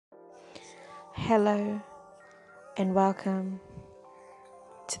Hello and welcome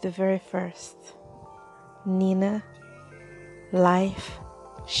to the very first Nina Live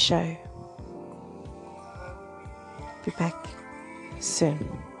Show. Be back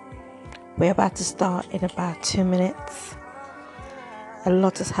soon. We're about to start in about 2 minutes. A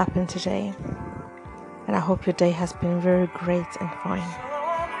lot has happened today, and I hope your day has been very great and fine.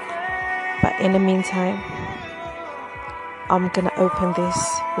 But in the meantime, I'm gonna open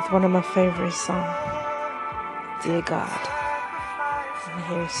this with one of my favorite songs, Dear God. I'm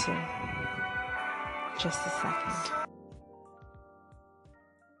here soon. Just a second.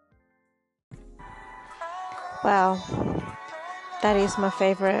 Well, that is my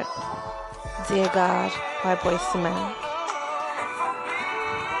favorite, Dear God by Boyz II Men.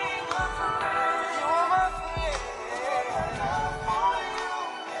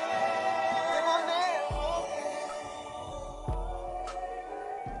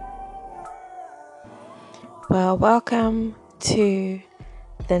 Well, welcome to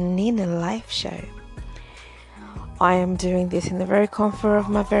the Nina Live Show. I am doing this in the very comfort of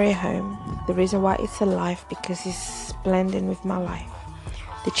my very home. The reason why it's alive because it's blending with my life.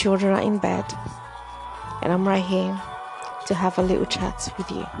 The children are in bed, and I'm right here to have a little chat with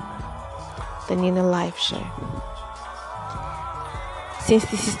you. The Nina Live Show.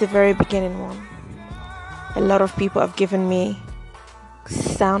 Since this is the very beginning one, a lot of people have given me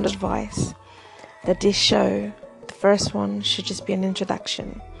sound advice that this show, the first one, should just be an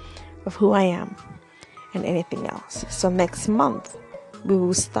introduction of who I am and anything else. So next month we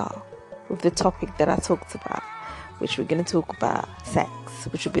will start with the topic that I talked about, which we're going to talk about sex,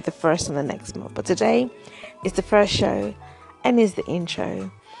 which will be the first on the next month. But today is the first show and is the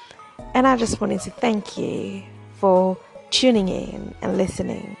intro, and I just wanted to thank you for tuning in and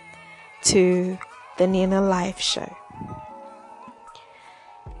listening to the Nina Live Show.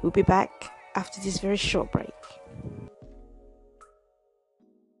 We'll be back after this very short break.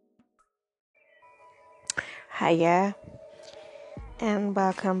 Hiya, and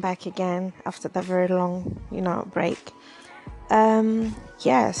welcome back again after that very long, break.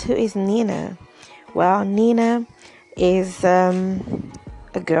 Yes, who is Nina? Well, Nina is a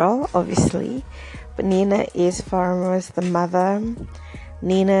girl, obviously, but Nina is foremost the mother.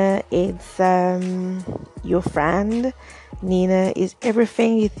 Nina is your friend. Nina is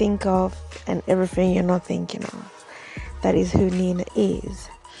everything you think of and everything you're not thinking of. That is who Nina is.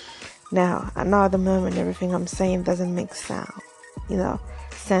 Now, I know at the moment everything I'm saying doesn't make sense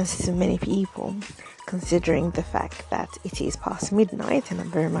to many people, considering the fact that it is past midnight and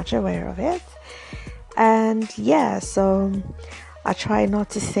I'm very much aware of it. And yeah, so I try not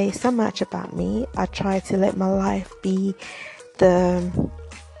to say so much about me. I try to let my life be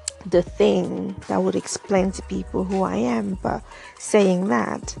the thing that would explain to people who I am. But saying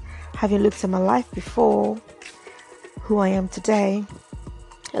that, having looked at my life before, who I am today,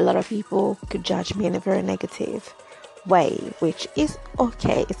 a lot of people could judge me in a very negative way, which is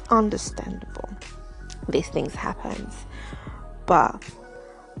okay, it's understandable. These things happen. But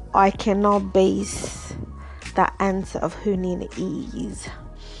I cannot base that answer of who Nina is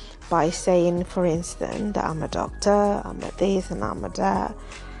by saying, for instance, that I'm a doctor, I'm a this and I'm a that.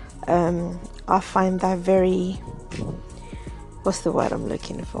 I find that very, what's the word I'm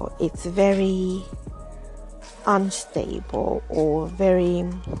looking for? It's very unstable or very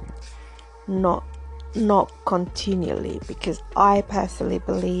not continually, because I personally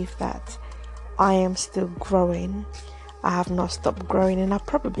believe that I am still growing. I have not stopped growing, and I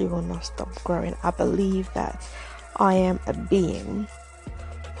probably will not stop growing. I believe that I am a being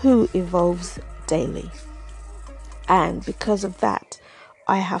who evolves daily, and because of that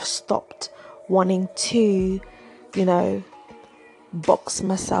I have stopped wanting to box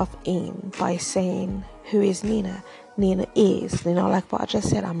myself in by saying, who is Nina? Nina is, like what I just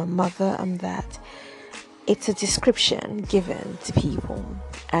said, I'm a mother, I'm that. It's a description given to people,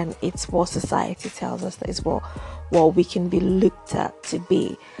 and it's what society tells us that is what we can be looked at to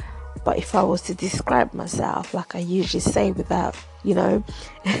be. But if I was to describe myself, like I usually say, without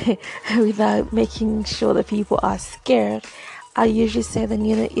without making sure that people are scared, I usually say that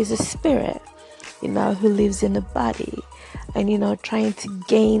Nina is a spirit, who lives in a body, and trying to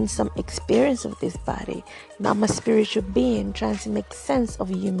gain some experience of this body. I'm a spiritual being trying to make sense of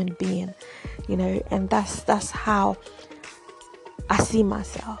a human being, and that's how I see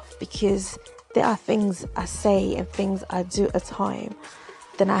myself, because there are things I say and things I do at time.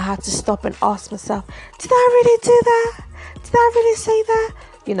 Then I had to stop and ask myself, did I really do that? Did I really say that?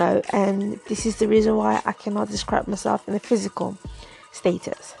 And this is the reason why I cannot describe myself in a physical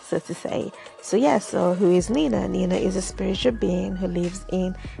status, so to say. So who is Nina? Nina is a spiritual being who lives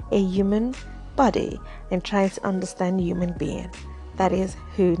in a human body and trying to understand human being. That is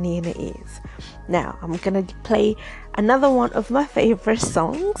who Nina is. Now, I'm going to play another one of my favorite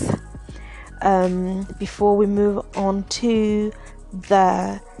songs before we move on to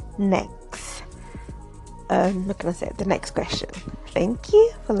the next the next question. Thank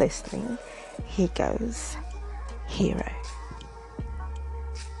you for listening. Here goes Hero.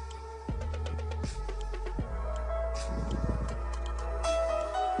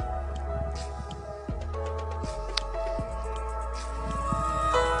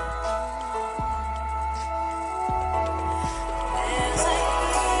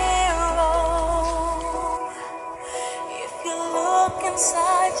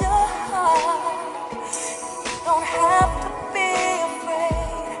 Inside your heart, you don't have to be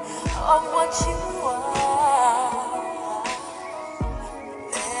afraid of what you are.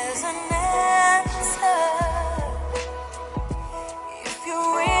 There's an answer if you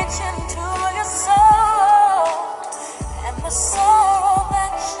reach into your soul, and the sorrow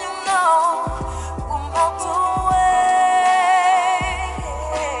that you know will melt away.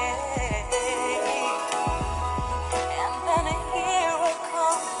 And then a hero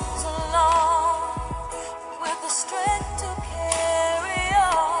comes along with the strength to carry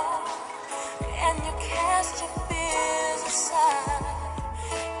on, and you cast your fears aside,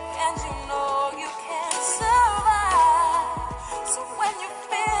 and you know you can survive. So when you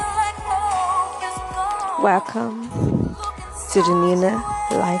feel like hope is gone, Welcome to the Nina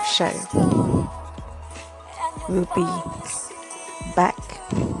Live Show. We'll be back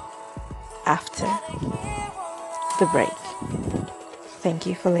after the break. Thank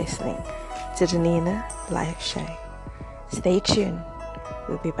you for listening to the Nina Live Show. Stay tuned.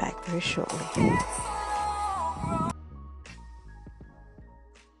 We'll be back very shortly.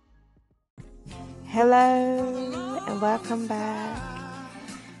 Hello and welcome back.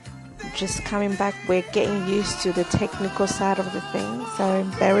 Just coming back, we're getting used to the technical side of the thing, so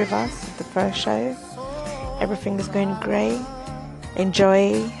bear with us. The first show, everything is going great.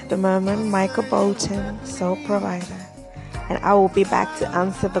 Enjoy the moment. Michael Bolton, Soul Provider, and I will be back to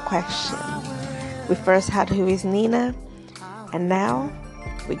answer the question. We first had who is Nina, and now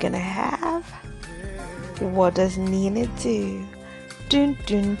we're gonna have what does Nina do? Dun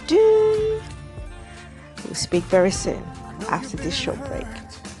dun dun. We'll speak very soon after this short break.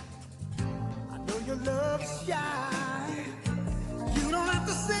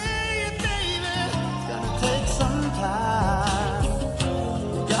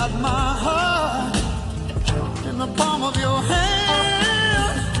 My heart in the palm of your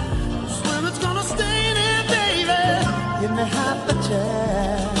hand. Swear it's gonna stay there, baby. Give me half a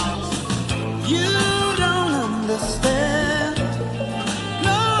chance. You don't understand.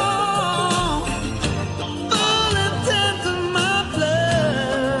 No, the full intent of my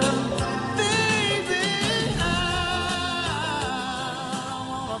plan, baby. I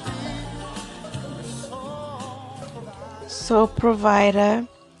wanna be Soul Provider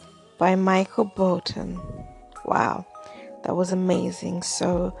by Michael Bolton. Wow, that was amazing.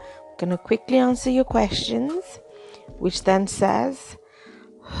 So I'm gonna quickly answer your questions, which then says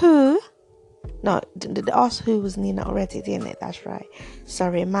who. No, did ask who was Nina already, didn't it? That's right.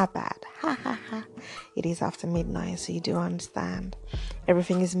 Sorry, my bad. Ha ha ha. It is after midnight, so you do understand.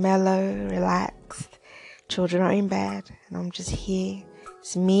 Everything is mellow, relaxed. Children are in bed, and I'm just here.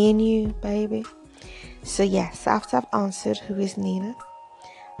 It's me and you, baby. So yes, after I've answered who is Nina,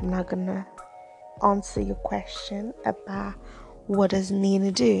 I'm now gonna answer your question about what does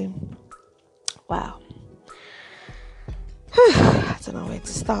Nina do. Wow. I don't know where to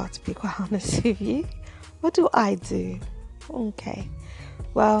start, to be quite honest with you. What do I do? Okay.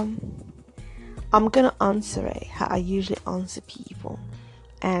 Well, I'm gonna answer it how I usually answer people.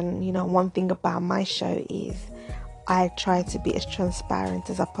 And one thing about my show is I try to be as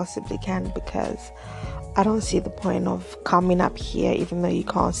transparent as I possibly can, because I don't see the point of coming up here even though you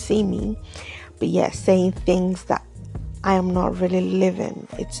can't see me, but yet saying things that I am not really living.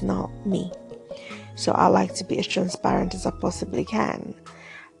 It's not me. So I like to be as transparent as I possibly can,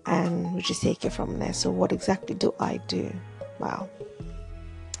 and we just take it from there. So what exactly do I do? Well,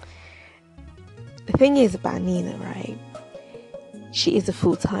 the thing is about Nina, right? She is a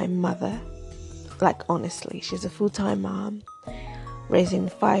full-time mother. Like, honestly, she's a full-time mom, raising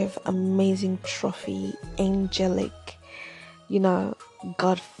 5 amazing trophy, angelic,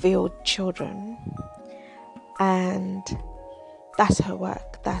 God-filled children. And that's her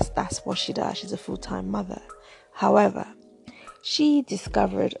work. That's what she does. She's a full-time mother. However, she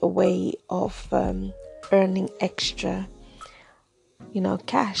discovered a way of earning extra,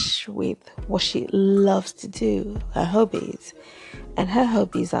 cash with what she loves to do, her hobbies. And her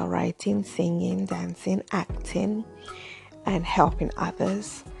hobbies are writing, singing, dancing, acting, and helping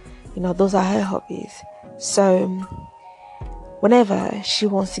others. Those are her hobbies. So whenever she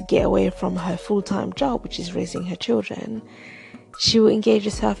wants to get away from her full-time job, which is raising her children, she will engage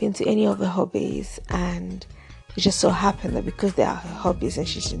herself into any of her hobbies. And it just so happened that because they are her hobbies and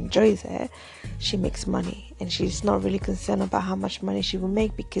she enjoys it, she makes money. And she's not really concerned about how much money she will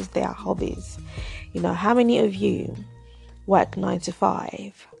make because they are hobbies. How many of you work 9 to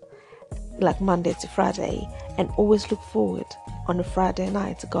 5, like Monday to Friday, and always look forward on a Friday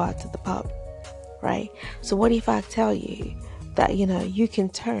night to go out to the pub, right? So what if I tell you that, you can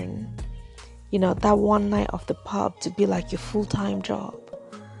turn, that one night of the pub to be like your full-time job,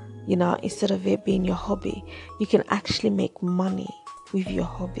 instead of it being your hobby? You can actually make money with your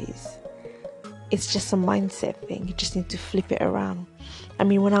hobbies. It's just a mindset thing. You just need to flip it around.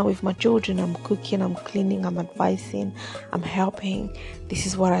 When I'm with my children, I'm cooking, I'm cleaning, I'm advising, I'm helping. This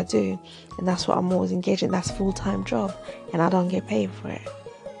is what I do. And that's what I'm always engaged in. That's full-time job. And I don't get paid for it.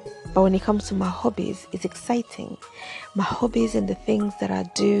 But when it comes to my hobbies, it's exciting. My hobbies and the things that I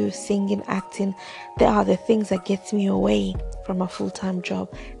do, singing, acting, they are the things that get me away from my full-time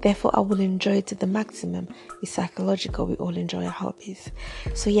job. Therefore, I will enjoy it to the maximum. It's psychological. We all enjoy our hobbies.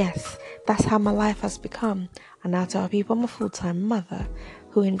 So yes, that's how my life has become. And now tell people I'm a full-time mother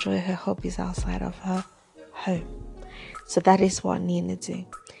who enjoy her hobbies outside of her home. So that is what Nina do.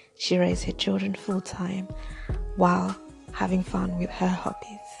 She raised her children full-time while having fun with her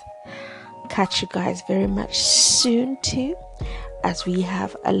hobbies. Catch you guys very much soon too, as we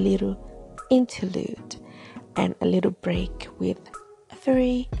have a little interlude and a little break with a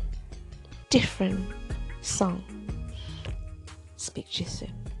very different song. Speak to you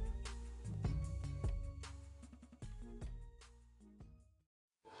soon.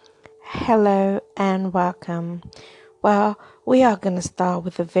 Hello and welcome. Well, we are going to start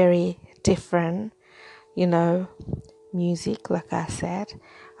with a very different, music, like I said.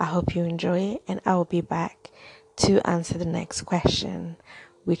 I hope you enjoy it, and I will be back to answer the next question,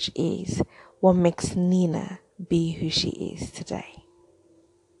 which is, what makes Nina be who she is today?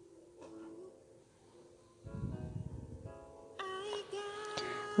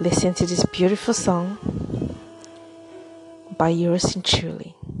 Listen to this beautiful song by yours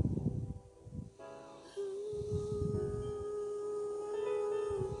sincerely.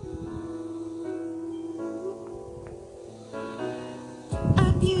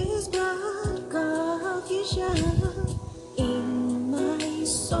 In my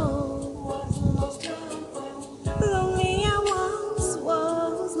soul, lonely I once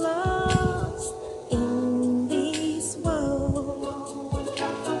was lost in this world.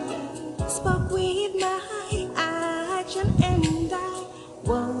 Spoke with my action and I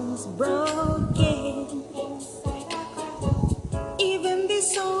was broken. Even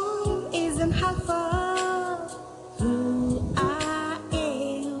this song isn't half of who I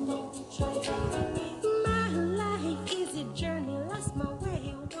am. My life is a journey, lost my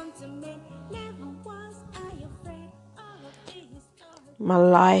way, want to make, never was I afraid. All of these stories. My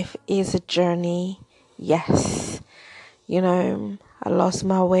life is a journey, yes. I lost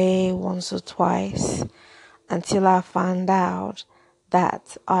my way once or twice until I found out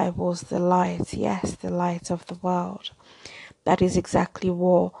that I was the light, yes, the light of the world. That is exactly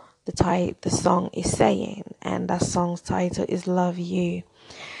what the song is saying, and that song's title is Love You.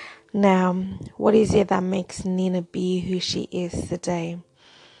 Now, what is it that makes Nina be who she is today?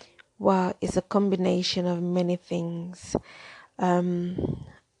 Well, it's a combination of many things.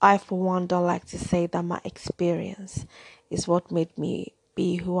 I, for one, don't like to say that my experience is what made me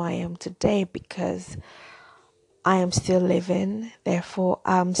be who I am today, because I am still living, therefore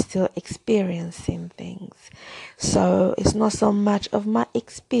I'm still experiencing things. So it's not so much of my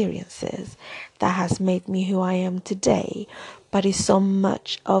experiences that has made me who I am today, but it's so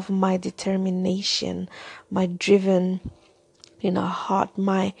much of my determination, my driven heart,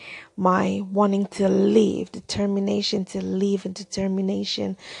 my wanting to live, determination to live and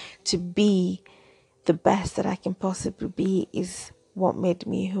determination to be the best that I can possibly be is what made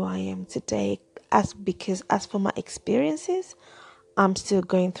me who I am today. Because as for my experiences, I'm still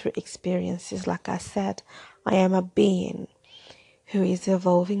going through experiences. Like I said, I am a being who is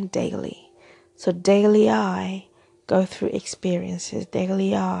evolving daily. So daily I go through experiences.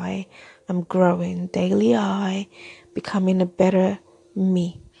 Daily I am growing. Daily I becoming a better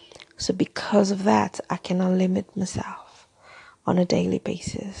me. So because of that, I cannot limit myself on a daily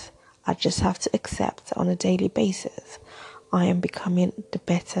basis. I just have to accept on a daily basis I am becoming the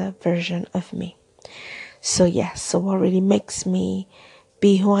better version of me. So yes, so what really makes me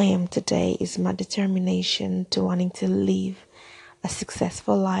be who I am today is my determination to wanting to live a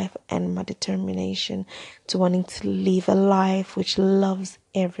successful life and my determination to wanting to live a life which loves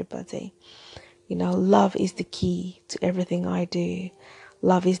everybody. Love is the key to everything I do.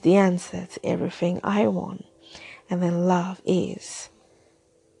 Love is the answer to everything I want. And then love is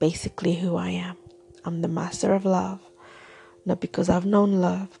basically who I am. I'm the master of love. Not because I've known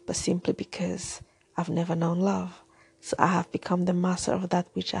love, but simply because I've never known love. So I have become the master of that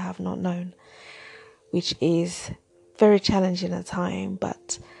which I have not known, which is very challenging at times.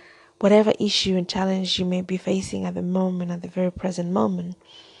 But whatever issue and challenge you may be facing at the moment, at the very present moment,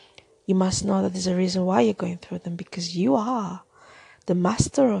 you must know that there's a reason why you're going through them, because you are the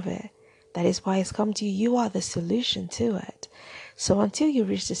master of it. That is why it's come to you. You are the solution to it. So until you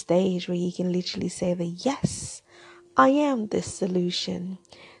reach the stage where you can literally say that, yes, I am the solution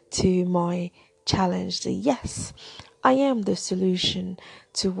to my challenge. That yes, I am the solution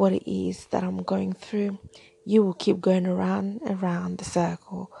to what it is that I'm going through. You will keep going around and around the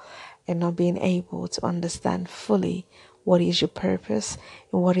circle and not being able to understand fully what is your purpose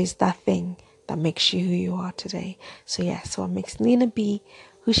and what is that thing that makes you who you are today. So what makes Nina be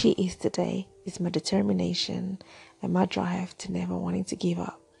who she is today is my determination and my drive to never wanting to give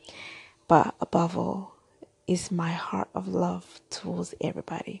up. But above all is my heart of love towards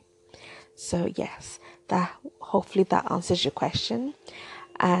everybody. So yes, that hopefully that answers your question.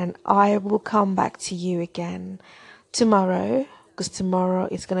 And I will come back to you again tomorrow, because tomorrow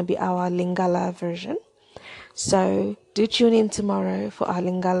is going to be our Lingala version. So do tune in tomorrow for our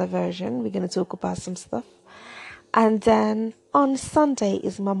Lingala version. We're going to talk about some stuff. And then on Sunday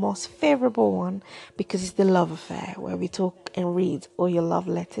is my most favorable one, because it's the love affair, where we talk and read all your love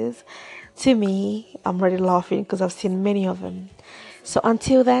letters to me. I'm already laughing because I've seen many of them. So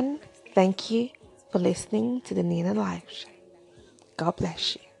until then, thank you for listening to the Nina Live Show. God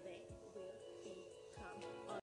bless you.